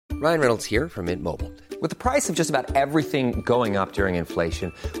Ryan Reynolds here from Mint Mobile. With the price of just about everything going up during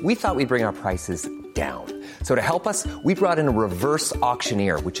inflation, we thought we'd bring our prices down. So to help us, we brought in a reverse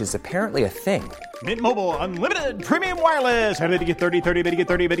auctioneer, which is apparently a thing. Mint Mobile Unlimited Premium Wireless. How to get 30, 30, bit to get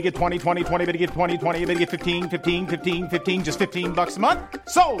 30, bit to get 20, 20, 20, bit to get 20, 20, bit to get 15, 15, 15, 15, just $15 a month?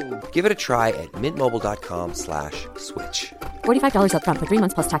 Sold! Give it a try at mintmobile.com/switch. $45 up front for 3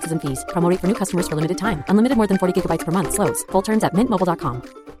 months plus taxes and fees. Promo rate for new customers for limited time. Unlimited more than 40 gigabytes per month. Slows full terms at mintmobile.com.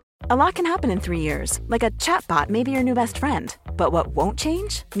 A lot can happen in 3 years, like a chatbot may be your new best friend. But what won't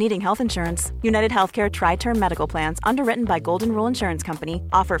change? Needing health insurance. United Healthcare Tri-Term Medical Plans, underwritten by Golden Rule Insurance Company,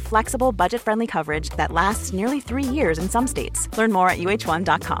 offer flexible, budget-friendly coverage that lasts nearly 3 years in some states. Learn more at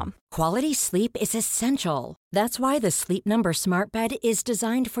uh1.com. Quality sleep is essential. That's why the Sleep Number Smart Bed is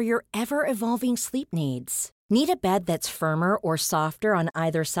designed for your ever-evolving sleep needs. Need a bed that's firmer or softer on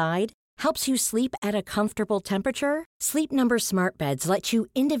either side? Helps you sleep at a comfortable temperature? Sleep Number Smart Beds let you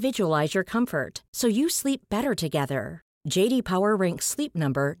individualize your comfort, so you sleep better together. J.D. Power ranks Sleep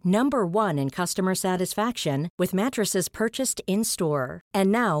Number number 1 in customer satisfaction with mattresses purchased in-store.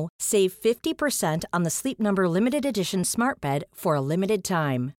 And now, save 50% on the Sleep Number Limited Edition Smart Bed for a limited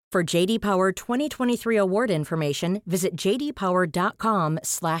time. For J.D. Power 2023 award information, visit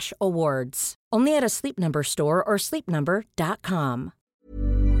jdpower.com/awards. Only at a Sleep Number store or sleepnumber.com.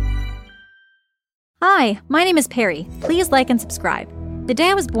 Hi, my name is Perry. Please like and subscribe. The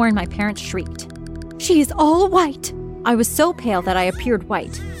day I was born, my parents shrieked. "She is all white!" I was so pale that I appeared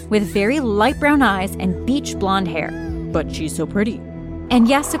white, with very light brown eyes and beach blonde hair. "But she's so pretty." And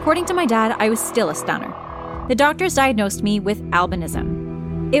yes, according to my dad, I was still a stunner. The doctors diagnosed me with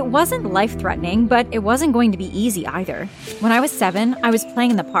albinism. It wasn't life-threatening, but it wasn't going to be easy either. When I was 7, I was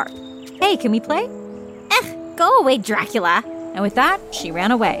playing in the park. "Hey, can we play?" "Go away, Dracula." And with that, she ran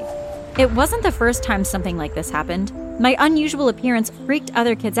away. It wasn't the first time something like this happened. My unusual appearance freaked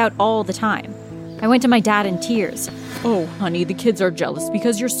other kids out all the time. I went to my dad in tears. "Oh, honey, the kids are jealous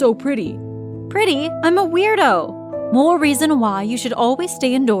because you're so pretty." "Pretty? I'm a weirdo." "More reason why you should always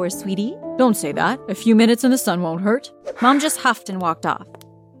stay indoors, sweetie." "Don't say that. A few minutes in the sun won't hurt." Mom just huffed and walked off.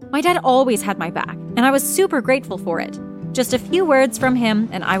 My dad always had my back, and I was super grateful for it. Just a few words from him,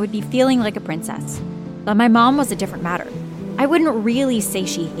 and I would be feeling like a princess. But my mom was a different matter. I wouldn't really say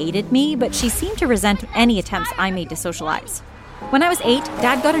she hated me, but she seemed to resent any attempts I made to socialize. When I was 8,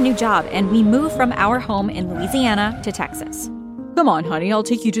 Dad got a new job, and we moved from our home in Louisiana to Texas. "Come on, honey, I'll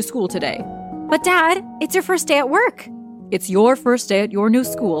take you to school today." "But Dad, it's your first day at work." "It's your first day at your new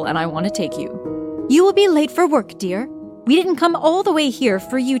school, and I want to take you." "You will be late for work, dear. We didn't come all the way here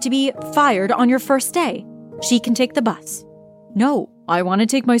for you to be fired on your first day. She can take the bus." "No, I want to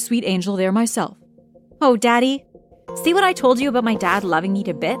take my sweet angel there myself." "Oh, Daddy. See what I told you about my dad loving me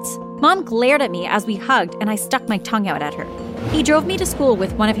to bits?" Mom glared at me as we hugged, and I stuck my tongue out at her. He drove me to school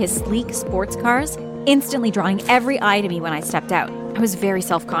with one of his sleek sports cars, instantly drawing every eye to me when I stepped out. I was very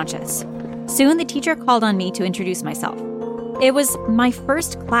self-conscious. Soon, the teacher called on me to introduce myself. It was my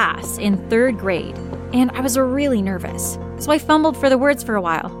first class in 3rd grade, and I was really nervous, so I fumbled for the words for a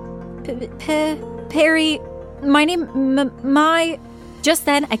while. Perry, my name, my... Just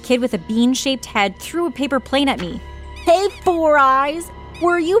then, a kid with a bean-shaped head threw a paper plane at me. "Hey, Four Eyes,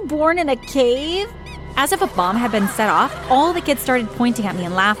 were you born in a cave?" As if a bomb had been set off, all the kids started pointing at me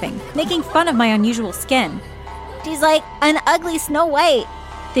and laughing, making fun of my unusual skin. "She's like an ugly Snow White."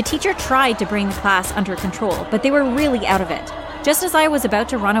 The teacher tried to bring the class under control, but they were really out of it. Just as I was about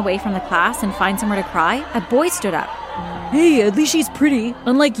to run away from the class and find somewhere to cry, a boy stood up. "Hey, at least she's pretty,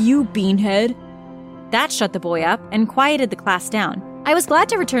 unlike you, beanhead." That shut the boy up and quieted the class down. I was glad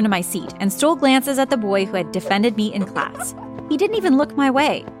to return to my seat and stole glances at the boy who had defended me in class. He didn't even look my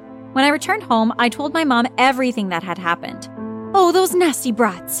way. When I returned home, I told my mom everything that had happened. "Oh, those nasty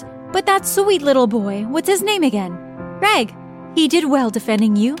brats. But that sweet little boy, what's his name again?" "Greg. He did well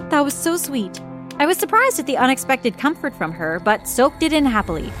defending you. That was so sweet." I was surprised at the unexpected comfort from her, but soaked it in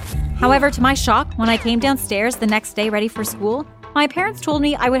happily. However, to my shock, when I came downstairs the next day ready for school, my parents told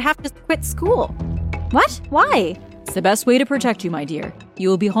me I would have to quit school. What? Why? "It's the best way to protect you, my dear. You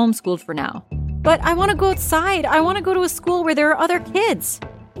will be homeschooled for now." "But I want to go outside. I want to go to a school where there are other kids."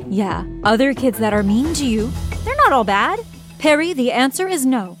 "Yeah, other kids that are mean to you. They're not all bad." "Perry, the answer is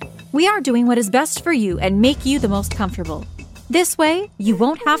no. We are doing what is best for you and make you the most comfortable. This way, you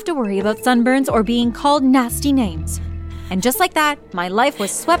won't have to worry about sunburns or being called nasty names." And just like that, my life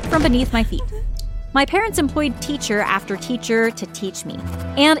was swept from beneath my feet. My parents employed teacher after teacher to teach me.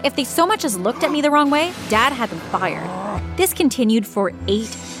 And if they so much as looked at me the wrong way, Dad had them fired. This continued for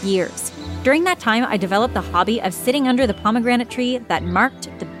 8 years. During that time, I developed the hobby of sitting under the pomegranate tree that marked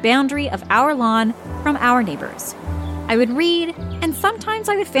the boundary of our lawn from our neighbors. I would read, and sometimes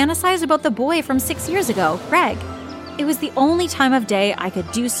I would fantasize about the boy from 6 years ago, Greg. It was the only time of day I could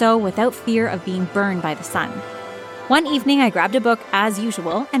do so without fear of being burned by the sun. One evening, I grabbed a book as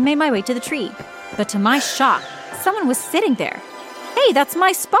usual and made my way to the tree. But to my shock, someone was sitting there. Hey, that's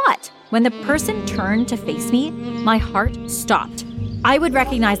my spot! When the person turned to face me, my heart stopped. I would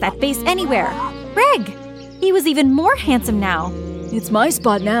recognize that face anywhere. Greg! He was even more handsome now. It's my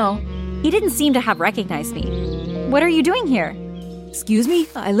spot now. He didn't seem to have recognized me. What are you doing here? Excuse me?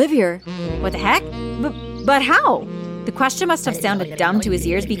 I live here. What the heck? But how? The question must have sounded dumb to his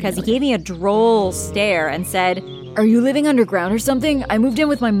ears because he gave me a droll stare and said, Are you living underground or something? I moved in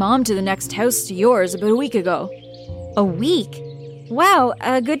with my mom to the next house to yours about a week ago. A week? Wow,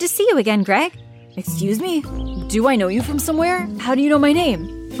 good to see you again, Greg. Excuse me? Do I know you from somewhere? How do you know my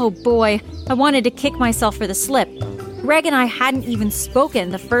name? Oh boy, I wanted to kick myself for the slip. Greg and I hadn't even spoken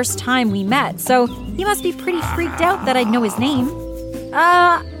the first time we met, so he must be pretty freaked out that I'd know his name.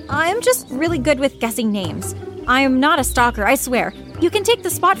 I'm just really good with guessing names. I am not a stalker, I swear. You can take the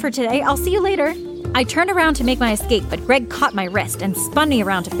spot for today. I'll see you later. I turned around to make my escape, but Greg caught my wrist and spun me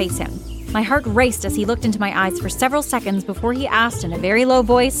around to face him. My heart raced as he looked into my eyes for several seconds before he asked in a very low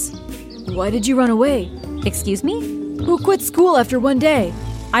voice, Why did you run away? Excuse me? Who quit school after one day?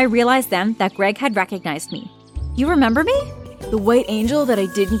 I realized then that Greg had recognized me. You remember me? The white angel that I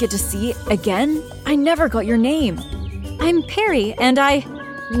didn't get to see again? I never got your name. I'm Perry, and I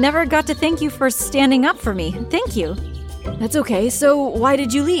never got to thank you for standing up for me. Thank you. That's okay, so why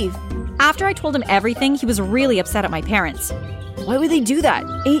did you leave? After I told him everything, he was really upset at my parents. Why would they do that?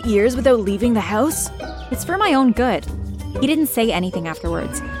 8 years without leaving the house? It's for my own good. He didn't say anything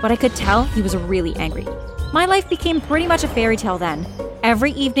afterwards, but I could tell he was really angry. My life became pretty much a fairy tale then.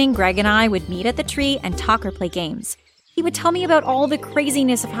 Every evening, Greg and I would meet at the tree and talk or play games. He would tell me about all the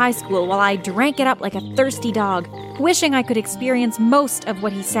craziness of high school while I drank it up like a thirsty dog, wishing I could experience most of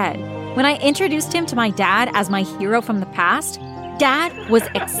what he said. When I introduced him to my dad as my hero from the past, Dad was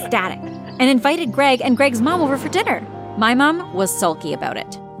ecstatic and invited Greg and Greg's mom over for dinner. My mom was sulky about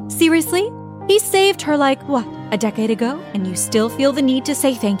it. Seriously? He saved her like, what, a decade ago, and you still feel the need to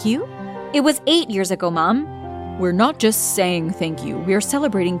say thank you? It was 8 years ago, Mom. We're not just saying thank you, we're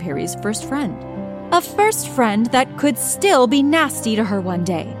celebrating Perry's first friend. A first friend that could still be nasty to her one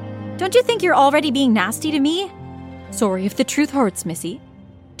day. Don't you think you're already being nasty to me? Sorry if the truth hurts, Missy.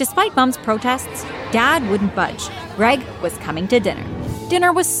 Despite Mom's protests, Dad wouldn't budge. Greg was coming to dinner.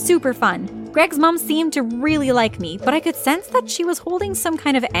 Dinner was super fun. Greg's mom seemed to really like me, but I could sense that she was holding some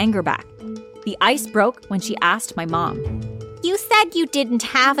kind of anger back. The ice broke when she asked my mom, You said you didn't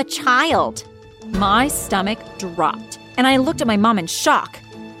have a child. My stomach dropped, and I looked at my mom in shock.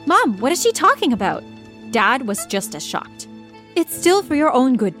 Mom, what is she talking about? Dad was just as shocked. It's still for your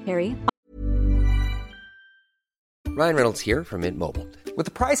own good, Perry. Ryan Reynolds here from Mint Mobile. With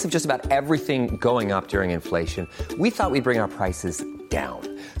the price of just about everything going up during inflation, we thought we'd bring our prices down.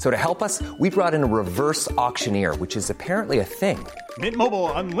 So to help us, we brought in a reverse auctioneer, which is apparently a thing. Mint Mobile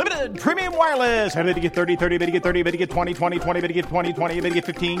Unlimited Premium Wireless. How to get 30, 30, how to get 30, how to get 20, 20, 20, how to get 20, 20, how to get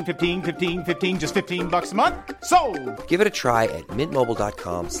 15, 15, 15, 15, just $15 a month? Sold! Give it a try at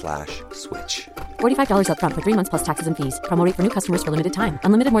mintmobile.com/switch. $45 up front for 3 months plus taxes and fees. Promo rate for new customers for limited time.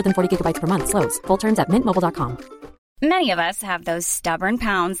 Unlimited more than 40 gigabytes per month. Slows full terms at mintmobile.com. Many of us have those stubborn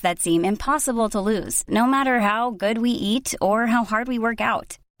pounds that seem impossible to lose, no matter how good we eat or how hard we work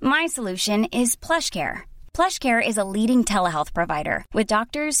out. My solution is PlushCare. PlushCare is a leading telehealth provider with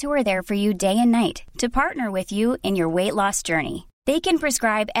doctors who are there for you day and night to partner with you in your weight loss journey. They can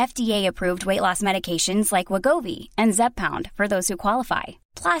prescribe FDA-approved weight loss medications like Wegovy and Zepbound for those who qualify.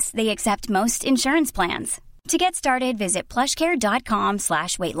 Plus, they accept most insurance plans. To get started, visit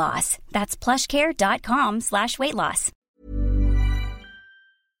plushcare.com/weightloss. That's plushcare.com/weightloss.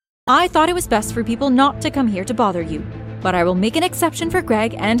 I thought it was best for people not to come here to bother you, but I will make an exception for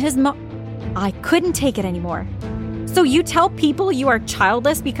Greg and his mom. I couldn't take it anymore. So you tell people you are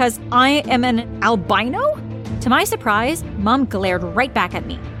childless because I am an albino? To my surprise, Mom glared right back at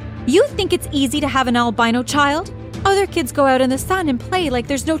me. You think it's easy to have an albino child? Other kids go out in the sun and play like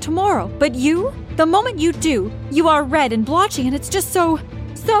there's no tomorrow, but you? The moment you do, you are red and blotchy, and it's just so,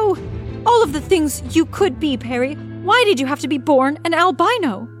 all of the things you could be, Perry. Why did you have to be born an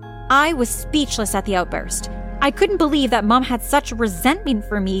albino? I was speechless at the outburst. I couldn't believe that Mom had such resentment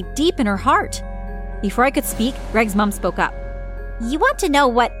for me deep in her heart. Before I could speak, Greg's mom spoke up. You want to know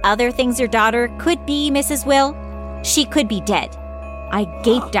what other things your daughter could be, Mrs. Will? She could be dead. I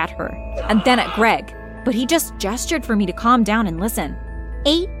gaped at her, and then at Greg, but he just gestured for me to calm down and listen.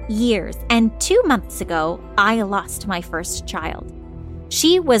 8 years and 2 months ago, I lost my first child.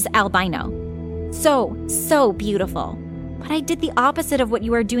 She was albino. So beautiful. But I did the opposite of what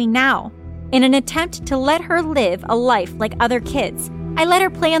you are doing now. In an attempt to let her live a life like other kids, I let her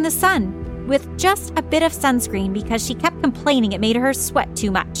play in the sun with just a bit of sunscreen because she kept complaining it made her sweat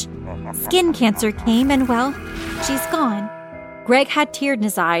too much. Skin cancer came and, well, she's gone. Greg had tears in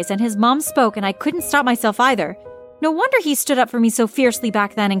his eyes and his mom spoke and I couldn't stop myself either. No wonder he stood up for me so fiercely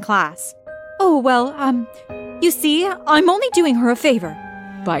back then in class. Oh, well, you see, I'm only doing her a favor.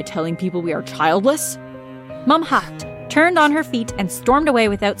 By telling people we are childless? Mom huffed, turned on her feet, and stormed away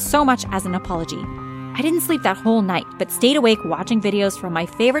without so much as an apology. I didn't sleep that whole night, but stayed awake watching videos from my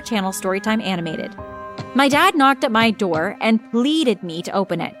favorite channel, Storytime Animated. My dad knocked at my door and pleaded me to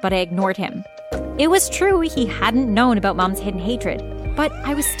open it, but I ignored him. It was true he hadn't known about Mom's hidden hatred, but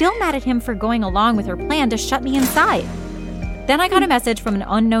I was still mad at him for going along with her plan to shut me inside. Then I got a message from an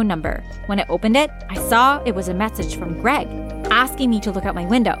unknown number. When I opened it, I saw it was a message from Greg, asking me to look out my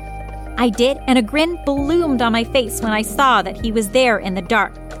window. I did, and a grin bloomed on my face when I saw that he was there in the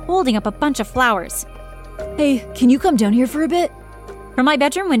dark, holding up a bunch of flowers. Hey, can you come down here for a bit? From my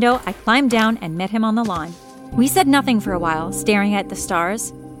bedroom window, I climbed down and met him on the lawn. We said nothing for a while, staring at the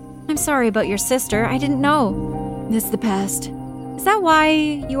stars. I'm sorry about your sister, I didn't know. It's the past. Is that why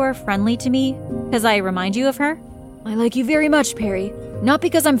you are friendly to me? Because I remind you of her? I like you very much, Perry. Not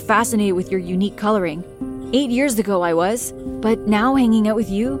because I'm fascinated with your unique coloring. 8 years ago I was, but now hanging out with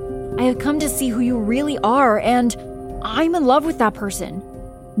you, I have come to see who you really are, and I'm in love with that person.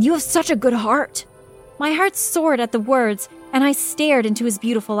 You have such a good heart. My heart soared at the words, and I stared into his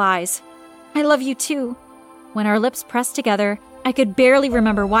beautiful eyes. I love you too. When our lips pressed together, I could barely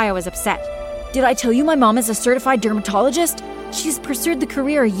remember why I was upset. Did I tell you my mom is a certified dermatologist? She's pursued the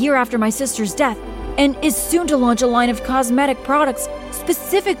career a year after my sister's death, and is soon to launch a line of cosmetic products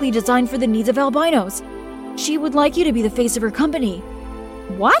specifically designed for the needs of albinos. She would like you to be the face of her company.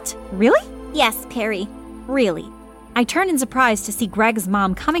 What? Really? Yes, Perry. Really. I turned in surprise to see Greg's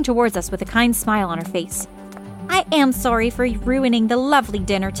mom coming towards us with a kind smile on her face. I am sorry for ruining the lovely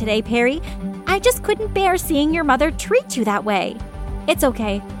dinner today, Perry. I just couldn't bear seeing your mother treat you that way. It's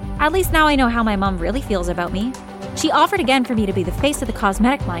okay. At least now I know how my mom really feels about me. She offered again for me to be the face of the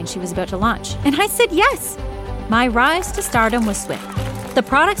cosmetic line she was about to launch, and I said yes. My rise to stardom was swift. The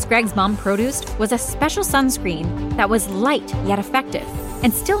products Greg's mom produced was a special sunscreen that was light yet effective,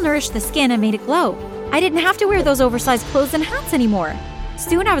 and still nourished the skin and made it glow. I didn't have to wear those oversized clothes and hats anymore.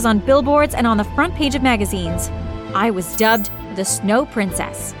 Soon I was on billboards and on the front page of magazines. I was dubbed the Snow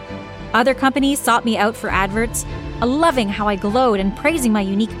Princess. Other companies sought me out for adverts, loving how I glowed and praising my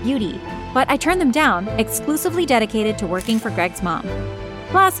unique beauty, but I turned them down, exclusively dedicated to working for Greg's mom.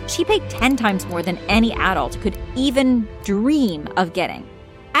 Plus, she paid 10 times more than any adult could even dream of getting.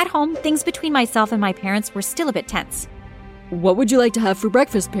 At home, things between myself and my parents were still a bit tense. What would you like to have for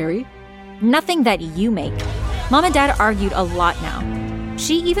breakfast, Perry? Nothing that you make. Mom and Dad argued a lot now.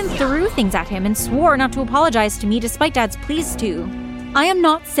 She even threw things at him and swore not to apologize to me despite Dad's pleas to. I am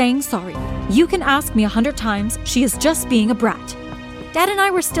not saying sorry. You can ask me 100 times. She is just being a brat. Dad and I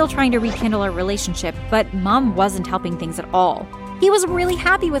were still trying to rekindle our relationship, but Mom wasn't helping things at all. He was really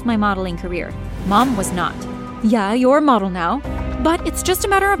happy with my modeling career. Mom was not. Yeah, you're a model now, but it's just a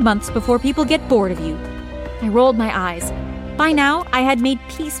matter of months before people get bored of you. I rolled my eyes. By now, I had made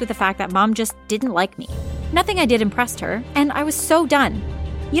peace with the fact that Mom just didn't like me. Nothing I did impressed her, and I was so done.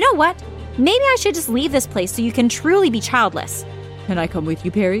 You know what? Maybe I should just leave this place so you can truly be childless. Can I come with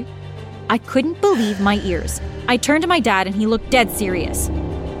you, Perry? I couldn't believe my ears. I turned to my dad and he looked dead serious.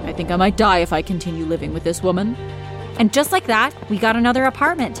 I think I might die if I continue living with this woman. And just like that, we got another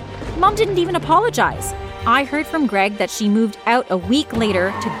apartment. Mom didn't even apologize. I heard from Greg that she moved out a week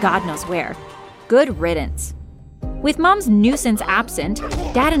later to God knows where. Good riddance. With Mom's nuisance absent,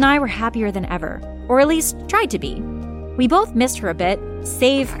 Dad and I were happier than ever, or at least tried to be. We both missed her a bit,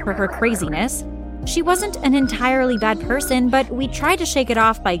 save for her craziness. She wasn't an entirely bad person, but we tried to shake it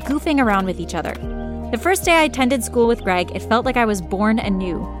off by goofing around with each other. The first day I attended school with Greg, it felt like I was born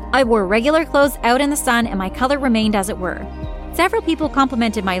anew. I wore regular clothes out in the sun and my color remained as it were. Several people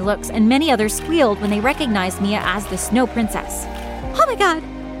complimented my looks and many others squealed when they recognized me as the Snow Princess. Oh my god,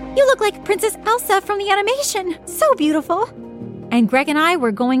 you look like Princess Elsa from the animation. So beautiful. And Greg and I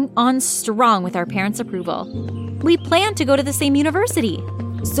were going on strong with our parents' approval. We planned to go to the same university.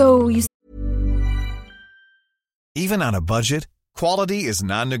 So you... Even on a budget, quality is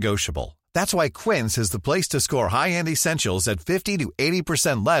non-negotiable. That's why Quince is the place to score high-end essentials at 50 to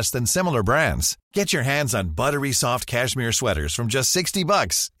 80% less than similar brands. Get your hands on buttery soft cashmere sweaters from just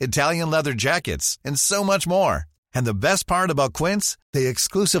 $60, Italian leather jackets, and so much more. And the best part about Quince, they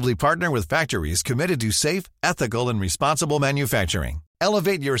exclusively partner with factories committed to safe, ethical, and responsible manufacturing.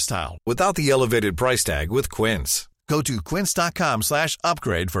 Elevate your style without the elevated price tag with Quince. Go to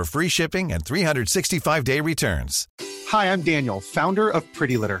quince.com/upgrade for free shipping and 365-day returns. Hi, I'm Daniel, founder of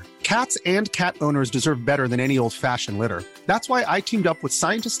Pretty Litter. Cats and cat owners deserve better than any old-fashioned litter. That's why I teamed up with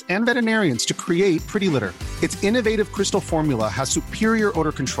scientists and veterinarians to create Pretty Litter. Its innovative crystal formula has superior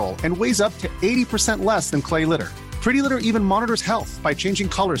odor control and weighs up to 80% less than clay litter. Pretty Litter even monitors health by changing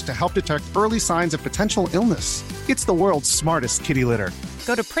colors to help detect early signs of potential illness. It's the world's smartest kitty litter.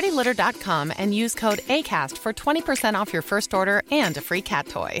 Go to prettylitter.com and use code ACAST for 20% off your first order and a free cat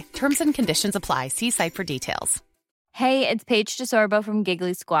toy. Terms and conditions apply. See site for details. Hey, it's Paige DeSorbo from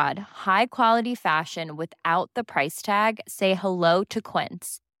Giggly Squad. High quality fashion without the price tag. Say hello to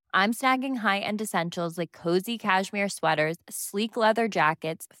Quince. I'm snagging high-end essentials like cozy cashmere sweaters, sleek leather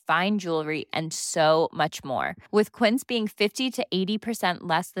jackets, fine jewelry, and so much more. With Quince being 50 to 80%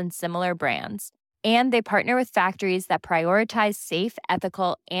 less than similar brands. And they partner with factories that prioritize safe,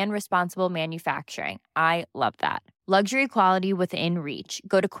 ethical, and responsible manufacturing. I love that. Luxury quality within reach.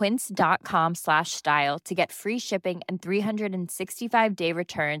 Go to quince.com/style to get free shipping and 365-day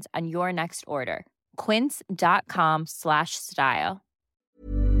returns on your next order. Quince.com/style.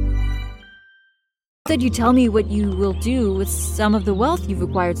 Said you tell me what you will do with some of the wealth you've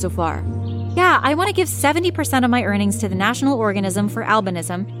acquired so far. Yeah, I want to give 70% of my earnings to the National Organism for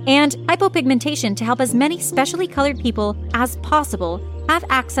Albinism and hypopigmentation to help as many specially colored people as possible have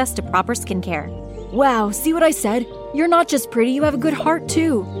access to proper skincare. Wow, see what I said? You're not just pretty, you have a good heart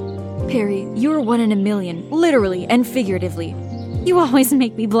too. Perry, you're 1 in a million, literally and figuratively. You always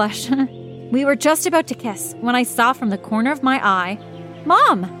make me blush. We were just about to kiss when I saw from the corner of my eye,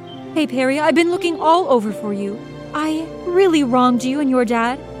 Mom! Hey Perry, I've been looking all over for you. I really wronged you and your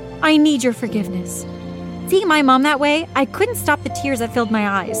dad. I need your forgiveness. Seeing my mom that way, I couldn't stop the tears that filled my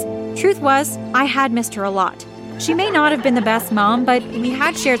eyes. Truth was, I had missed her a lot. She may not have been the best mom, but we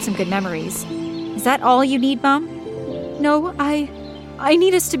had shared some good memories. Is that all you need, Mom? No, I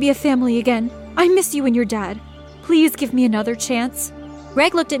need us to be a family again. I miss you and your dad. Please give me another chance.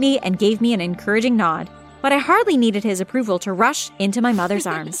 Greg looked at me and gave me an encouraging nod, but I hardly needed his approval to rush into my mother's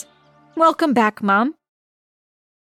arms. Welcome back, Mom.